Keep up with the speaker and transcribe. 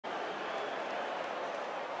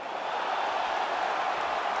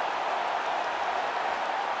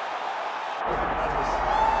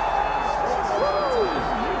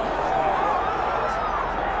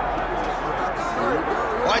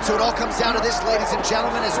So it all comes down to this, ladies and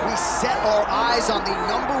gentlemen, as we set our eyes on the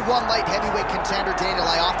 #1 light heavyweight contender. Daniel,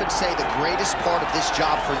 I often say the greatest part of this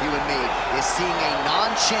job for you and me is seeing a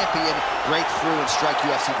non-champion break through and strike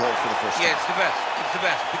UFC gold for the first time. Yeah, it's the best. It's the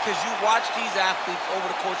best. Because you watch these athletes over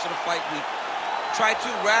the course of the fight week try to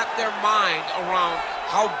wrap their mind around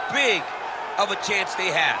how big of a chance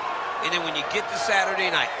they have. And then when you get to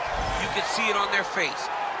Saturday night, you can see it on their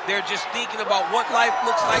face. They're just thinking about what life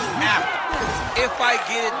looks like after. If I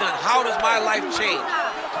get it done, how does my life change?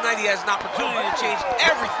 Tonight he has an opportunity to change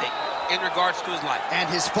everything in regards to his life. And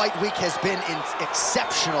his fight week has been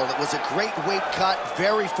exceptional. It was a great weight cut,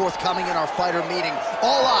 very forthcoming in our fighter meeting.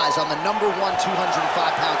 All eyes on the #1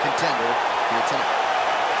 205-pound contender here tonight.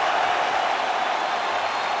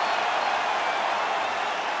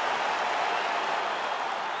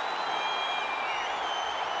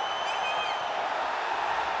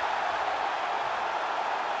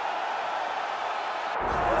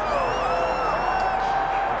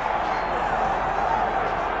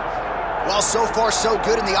 Well, so far so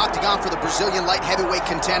good in the octagon for the Brazilian light heavyweight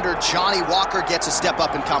contender. Johnny Walker gets a step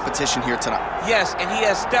up in competition here tonight. Yes, and he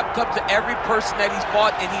has stepped up to every person that he's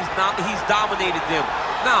fought, and he's dominated them.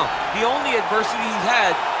 Now, the only adversity he's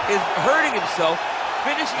had is hurting himself,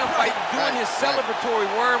 finishing a fight, doing his celebratory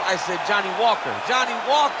worm. I said, Johnny Walker,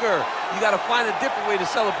 you got to find a different way to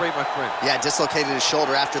celebrate, my friend. Yeah, dislocated his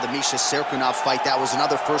shoulder after the Misha Serkunov fight. That was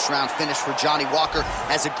another first-round finish for Johnny Walker.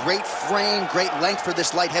 Has a great frame, great length for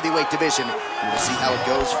this light heavyweight division. And we'll see how it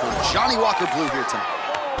goes for Johnny Walker Blue here tonight.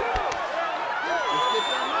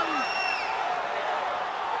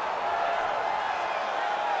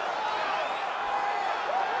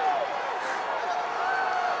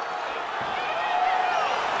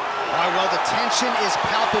 Well, the tension is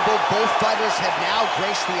palpable. Both fighters have now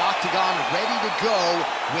graced the octagon, ready to go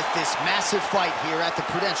with this massive fight here at the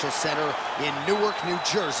Prudential Center in Newark, New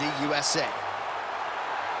Jersey, USA.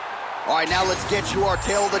 All right, now let's get you our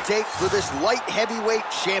tail of the tape for this light heavyweight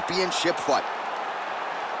championship fight.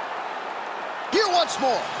 Here once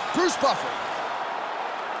more, Bruce Buffer.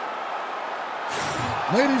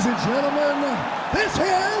 Ladies and gentlemen, this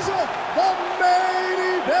is the main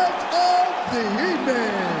event of the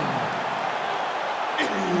evening.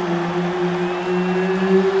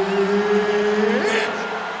 It's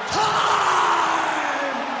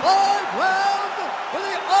time! 5 rounds for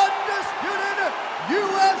the undisputed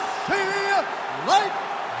UFC Light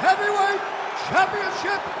Heavyweight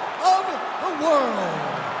Championship of the world.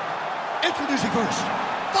 Introducing first,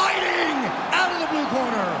 fighting out of the blue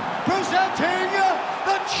corner, presenting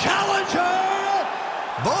the challenger,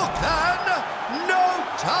 Volkan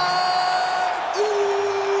Oezdemir.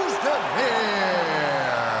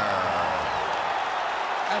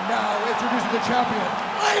 And now introducing the champion,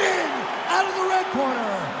 fighting out of the red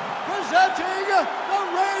corner, presenting the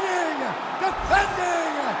reigning,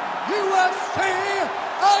 defending UFC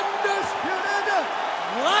undisputed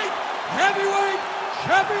light heavyweight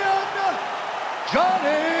champion,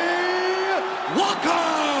 Johnny Walker.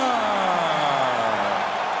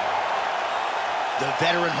 The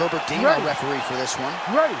veteran Herbert Dean, our referee for this one.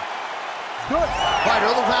 Ready. Good. All right,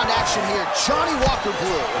 early round action here. Johnny Walker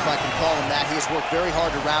Blue, if I can call him that. He has worked very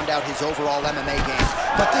hard to round out his overall MMA game.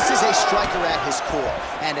 But this is a striker at his core.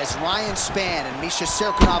 And as Ryan Spann and Misha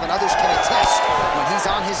Serkunov and others can attest, when he's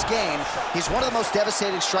on his game, he's one of the most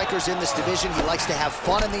devastating strikers in this division. He likes to have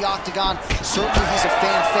fun in the octagon. Certainly he's a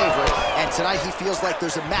fan favorite. And tonight he feels like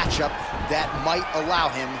there's a matchup that might allow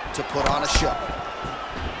him to put on a show.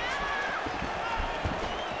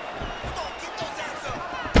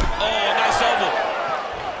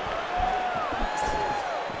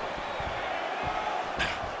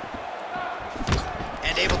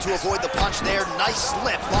 Able to avoid the punch there. Nice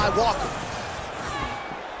slip by Walker.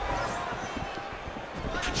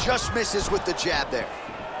 Just misses with the jab there.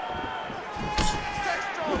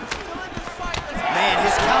 Man,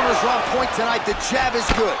 his counter's on point tonight. The jab is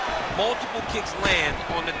good. Multiple kicks land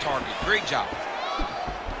on the target. Great job.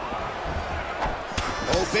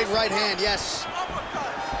 Oh, big right hand, yes.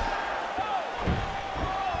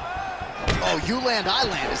 Oh, you land, I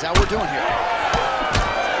land. Is that what we're doing here?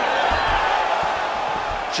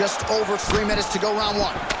 Just over 3 minutes to go, round 1.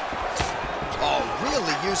 Oh,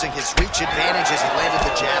 really using his reach advantage as he landed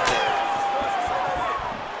the jab there.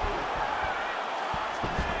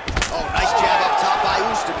 Oh, nice jab up top by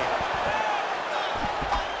Oezdemir.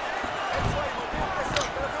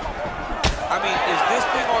 I mean, is this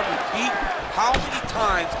thing on repeat? How many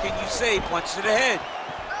times can you say punch to the head?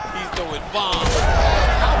 He's throwing bombs.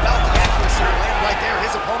 How about the accuracy to land right there?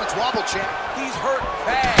 His opponent's wobble champ. He's hurt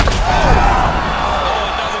bad. Oh,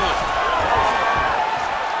 another one.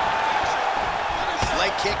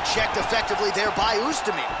 Leg kick checked effectively there by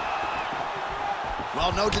Oezdemir.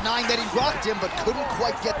 Well, no denying that he rocked him, but couldn't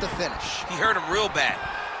quite get the finish. He hurt him real bad,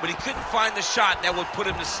 but he couldn't find the shot that would put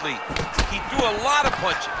him to sleep. He threw a lot of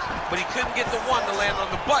punches, but he couldn't get the one to land on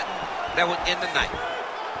the button that would end the night.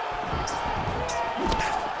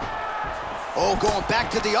 Oh, going back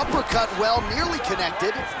to the uppercut, well, nearly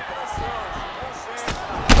connected.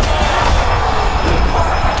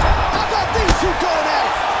 How about these two going at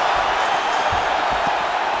it?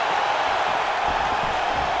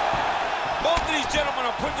 Both of these gentlemen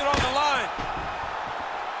are putting it on the line.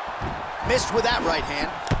 Missed with that right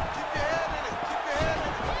hand.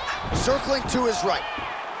 Circling to his right.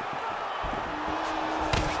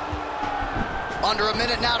 Under a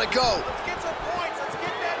minute now to go. Let's get some points. Let's get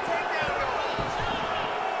that takedown going.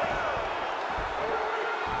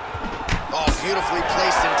 Oh, beautifully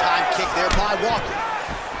placed in time kick there by Walker.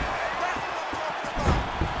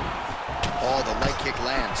 Oh, the leg kick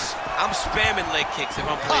lands. I'm spamming leg kicks if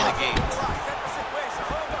I'm playing the game.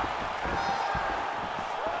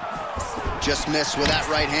 Just missed with that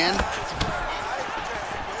right hand.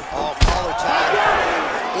 Oh, collar tie.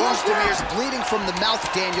 Oezdemir's bleeding from the mouth,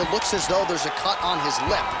 Daniel. Looks as though there's a cut on his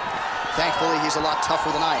lip. Thankfully, he's a lot tougher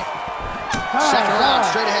than I am. Second round,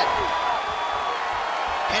 straight ahead.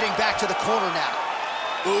 Heading back to the corner now.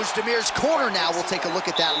 Oezdemir's corner now. We'll take a look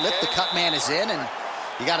at that lip. The cut man is in, and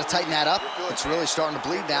you got to tighten that up. It's really starting to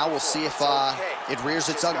bleed now. We'll see if it rears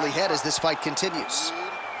its ugly head as this fight continues.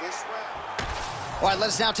 All right, let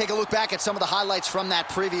us now take a look back at some of the highlights from that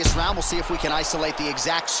previous round. We'll see if we can isolate the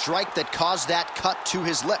exact strike that caused that cut to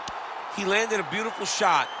his lip. He landed a beautiful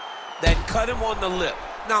shot that cut him on the lip.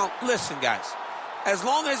 Now, listen, guys. As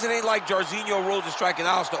long as it ain't like Jairzinho rolls and striking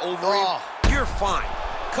out to over him, you're fine.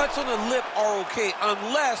 Cuts on the lip are okay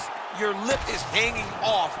unless your lip is hanging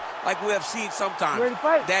off like we have seen sometimes.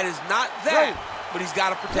 That is not that, but he's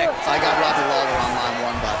got to protect it. I got Robbie Lawler on line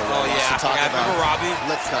one, by the way. Oh, yeah, I remember Robbie.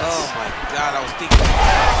 Lip cuts. Oh, my God, I was thinking.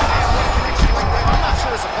 I'm not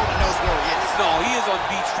sure his opponent knows where he is. No, he is on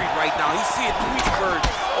Beach Street right now. He's seeing tweet birds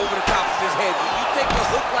over the top of his head. When you take a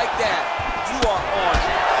hook like that, you are on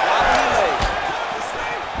wobbly legs.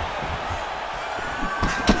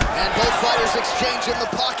 And both fighters exchange in the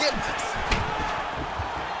pocket.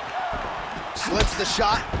 Slips the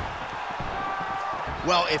shot.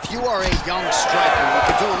 Well, if you are a young striker, you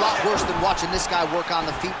could do a lot worse than watching this guy work on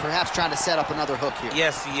the feet, perhaps trying to set up another hook here.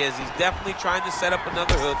 Yes, he is. He's definitely trying to set up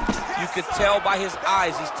another hook. You could tell by his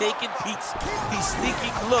eyes. He's taking peeks. He's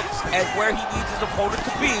sneaking looks at where he needs his opponent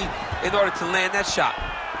to be in order to land that shot.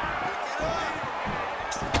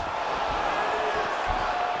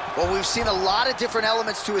 Well, we've seen a lot of different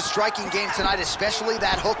elements to his striking game tonight, especially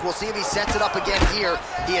that hook. We'll see if he sets it up again here.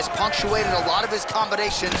 He has punctuated a lot of his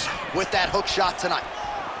combinations with that hook shot tonight.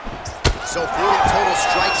 So 40 total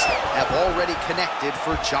strikes have already connected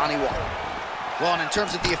for Johnny Walker. Well, and in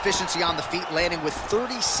terms of the efficiency on the feet, landing with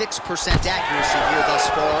 36% accuracy here thus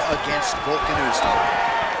far against Volkan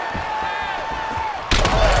Oezdemir.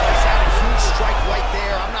 Strike right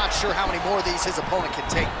there. I'm not sure how many more of these his opponent can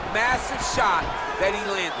take. Massive shot that he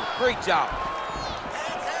landed. Great job.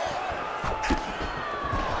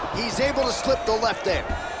 He's able to slip the left there.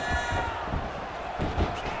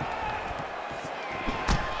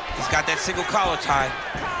 He's got that single collar tie.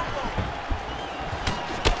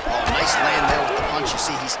 Oh, nice land there with the punch. You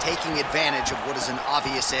see, he's taking advantage of what is an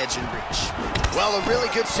obvious edge and reach. Well, a really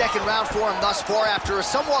good second round for him thus far. After a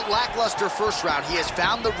somewhat lackluster first round, he has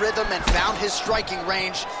found the rhythm and found his striking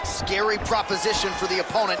range. Scary proposition for the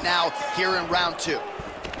opponent now here in round two.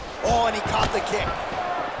 Oh, and he caught the kick.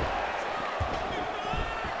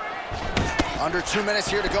 Under 2 minutes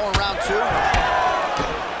here to go in round two.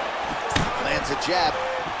 Lands a jab.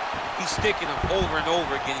 He's sticking him over and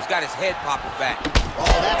over again. He's got his head popping back.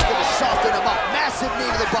 Oh, that's going to soften him up. Massive knee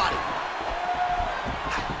to the body.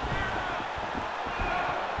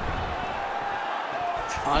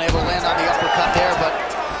 Unable to land on the uppercut there, but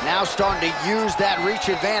now starting to use that reach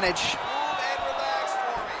advantage.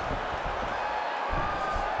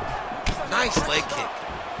 Nice leg kick.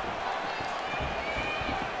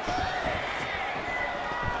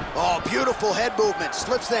 Oh, beautiful head movement.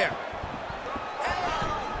 Slips there.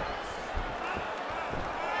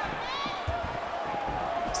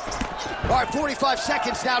 All right, 45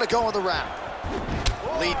 seconds now to go in the round.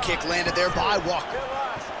 Lead kick landed there by Walker.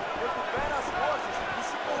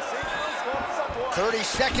 30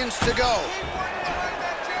 seconds to go.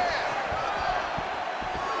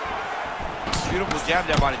 Beautiful jab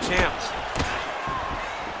there by the champ.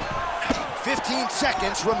 15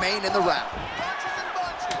 seconds remain in the round.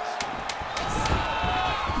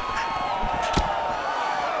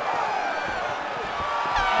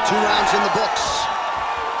 2 rounds in the books.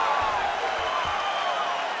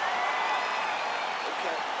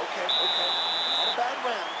 Okay. Not a bad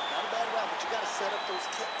round, but you got to set up those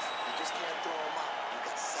kicks. You just can't throw them out. You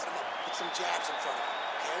got to set them up. Put some jabs in front of them,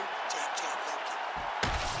 okay? Jab, leg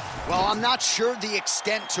kick. Well, I'm not sure the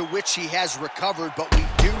extent to which he has recovered, but we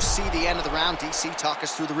do see the end of the round. DC, talk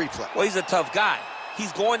us through the replay. Well, he's a tough guy.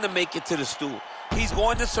 He's going to make it to the stool. He's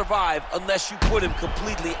going to survive unless you put him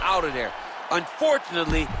completely out of there.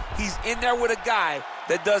 Unfortunately, he's in there with a guy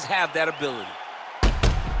that does have that ability.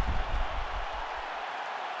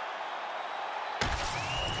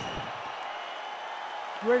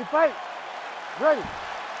 You ready to fight? Ready.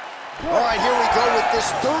 All right, here we go with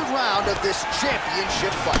this 3rd round of this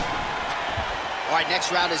championship fight. All right,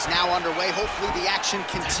 next round is now underway. Hopefully the action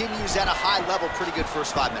continues at a high level. Pretty good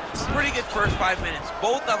first 5 minutes. Pretty good first 5 minutes.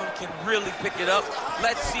 Both of them can really pick it up.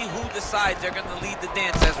 Let's see who decides they're going to lead the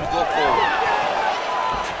dance as we go forward.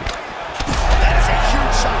 That is a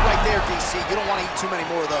huge shot right there, DC. You don't want to eat too many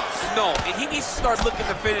more of those. No, and he needs to start looking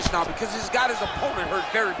to finish now because he's got his opponent hurt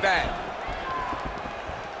very bad.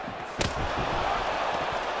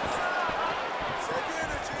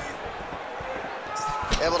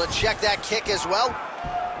 Able to check that kick as well.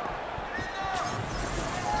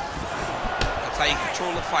 That's how you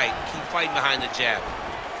control the fight. Keep fighting behind the jab.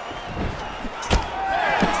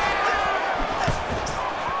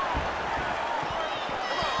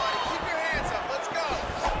 Keep your hands up. Let's go.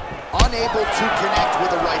 Unable to connect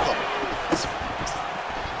with a right hook.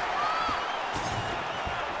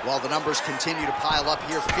 While the numbers continue to pile up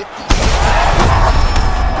here, 50.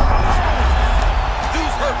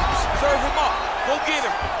 Dude's hurt. Serve him up. Go get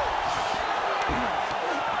him.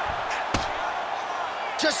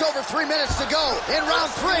 Just over 3 minutes to go in round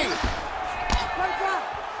 3.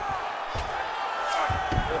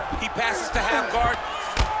 He passes to half guard.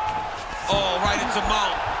 Oh, right into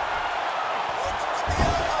mount.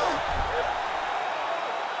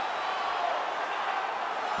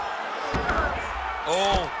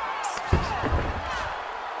 Oh.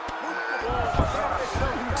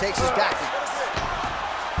 Takes his back.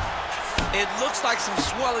 It looks like some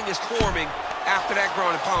swelling is forming after that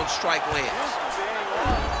ground and pound strike lands.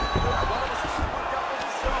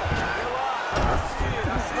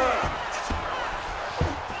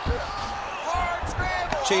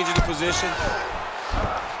 Changing the position.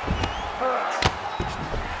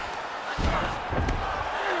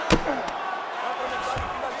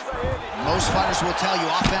 Most fighters will tell you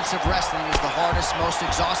offensive wrestling is the hardest, most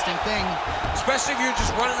exhausting thing. Especially if you're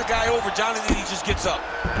just running the guy over, Johnny, and he just gets up.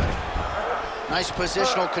 Nice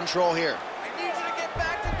positional control here. I need you to get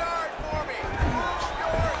back to guard for me.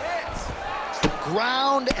 Your hits.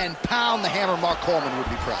 Ground and pound. The hammer Mark Coleman would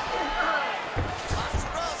be proud.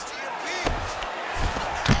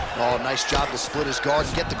 Oh, nice job to split his guard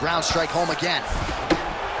and get the ground strike home again.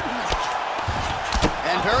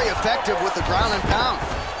 And very effective with the ground and pound.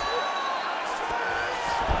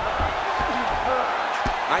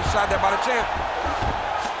 Nice shot there by the champ.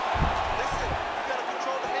 Listen, you gotta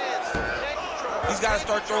control the hands. You can't control. He's got to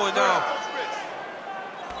start throwing now.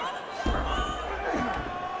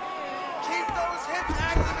 Keep those hips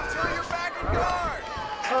active until you're back in guard.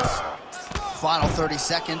 Final 30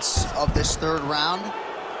 seconds of this 3rd round.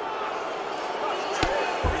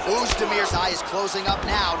 Oezdemir's eye is closing up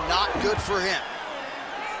now. Not good for him.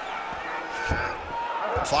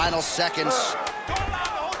 Final seconds. Don't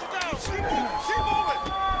allow him to hold you down. Keep moving.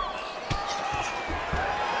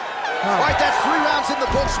 All right, that's 3 rounds in the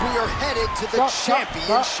books. We are headed to the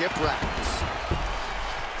championship rounds.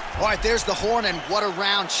 All right, there's the horn, and what a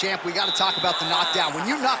round, champ. We got to talk about the knockdown. When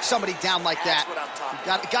you knock somebody down like that,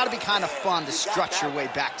 it got to be kind of fun to strut your way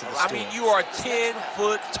back to the stool. I mean, you are 10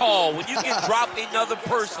 foot tall. When you can drop another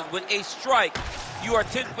person with a strike, you are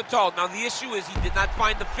 10 foot tall. Now, the issue is he did not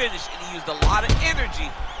find the finish, and he used a lot of energy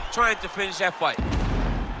trying to finish that fight.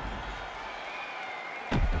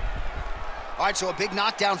 All right, so a big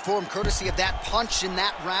knockdown for him, courtesy of that punch in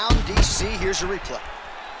that round. DC, here's your replay.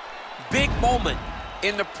 Big moment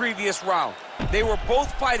in the previous round. They were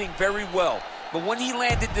both fighting very well, but when he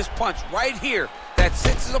landed this punch right here that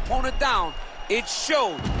sits his opponent down, it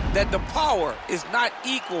showed that the power is not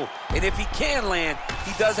equal, and if he can land,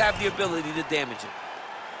 he does have the ability to damage it.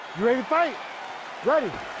 You ready to fight?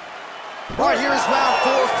 Ready. All right, here is round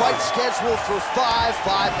 4, fight scheduled for 5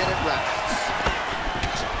 5-minute rounds.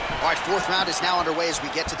 All right, 4th round is now underway as we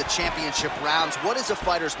get to the championship rounds. What is a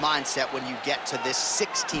fighter's mindset when you get to this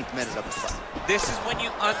 16th minute of the fight? This is when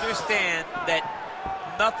you understand that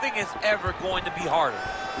nothing is ever going to be harder.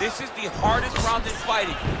 This is the hardest round in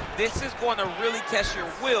fighting. This is going to really test your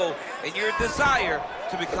will and your desire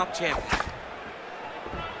to become champion.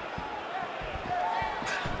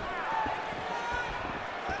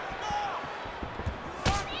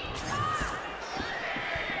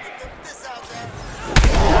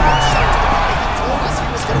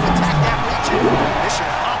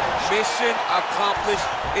 Mission accomplished.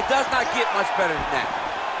 It does not get much better than that.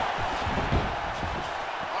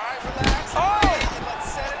 All right, relax. Oh! And let's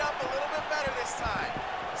set it up a little bit better this time.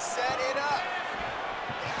 Set it up.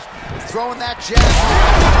 Throwing that jab.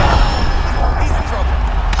 He's in trouble.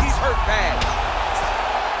 He's hurt bad.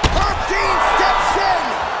 Herb Dean steps in.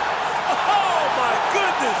 Oh, my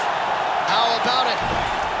goodness. How about it?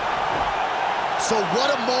 So what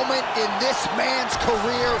a moment in this man's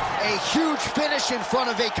career. A huge finish in front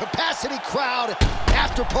of a capacity crowd.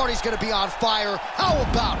 After party's gonna be on fire. How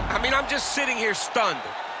about it? I mean, I'm just sitting here stunned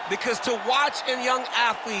because to watch a young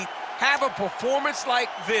athlete have a performance like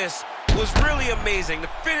this was really amazing. The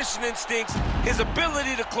finishing instincts, his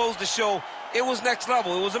ability to close the show, it was next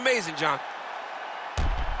level. It was amazing, John.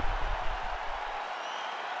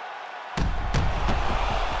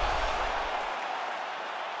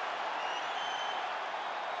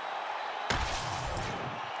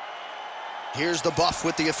 Here's the buff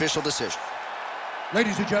with the official decision.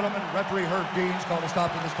 Ladies and gentlemen, referee Herb Dean's called a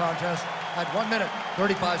stop to this contest at 1 minute,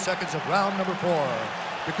 35 seconds of round number 4.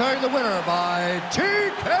 Declaring the winner by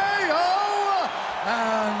TKO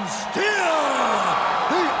and still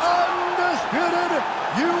the undisputed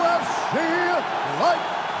UFC light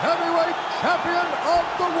heavyweight champion of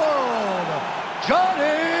the world,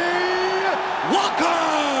 Johnny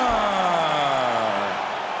Walker!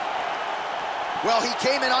 Well, he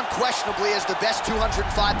came in unquestionably as the best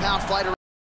 205-pound fighter.